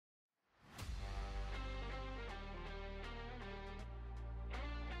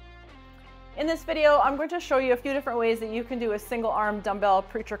In this video, I'm going to show you a few different ways that you can do a single arm dumbbell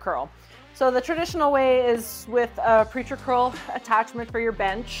preacher curl. So the traditional way is with a preacher curl attachment for your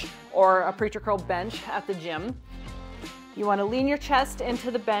bench or a preacher curl bench at the gym. You want to lean your chest into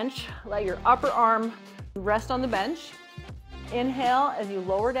the bench, let your upper arm rest on the bench. Inhale as you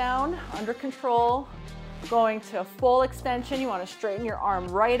lower down, under control, going to full extension. You want to straighten your arm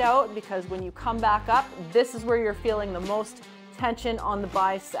right out because when you come back up, this is where you're feeling the most tension on the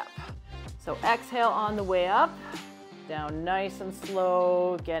bicep. So exhale on the way up, down nice and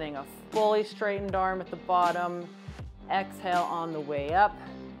slow, getting a fully straightened arm at the bottom. Exhale on the way up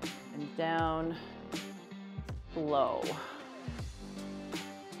and down, slow.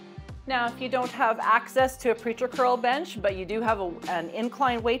 Now, if you don't have access to a preacher curl bench, but you do have an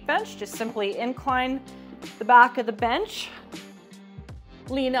incline weight bench, just simply incline the back of the bench,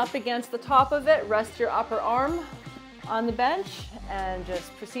 lean up against the top of it, rest your upper arm on the bench, and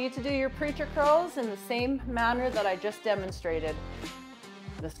just proceed to do your preacher curls in the same manner that I just demonstrated.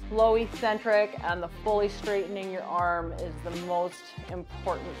 The slow eccentric and the fully straightening your arm is the most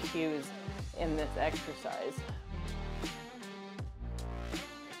important cues in this exercise.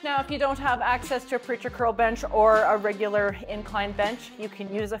 Now, if you don't have access to a preacher curl bench or a regular incline bench, you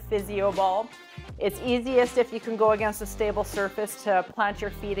can use a physio ball. It's easiest if you can go against a stable surface to plant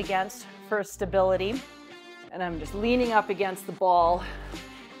your feet against for stability. And I'm just leaning up against the ball,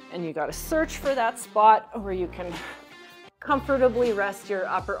 and you got to search for that spot where you can comfortably rest your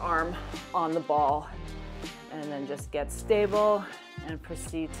upper arm on the ball, and then just get stable and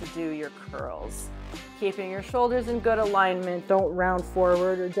proceed to do your curls. Keeping your shoulders in good alignment. Don't round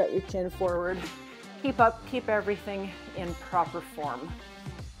forward or jet your chin forward. Keep everything in proper form.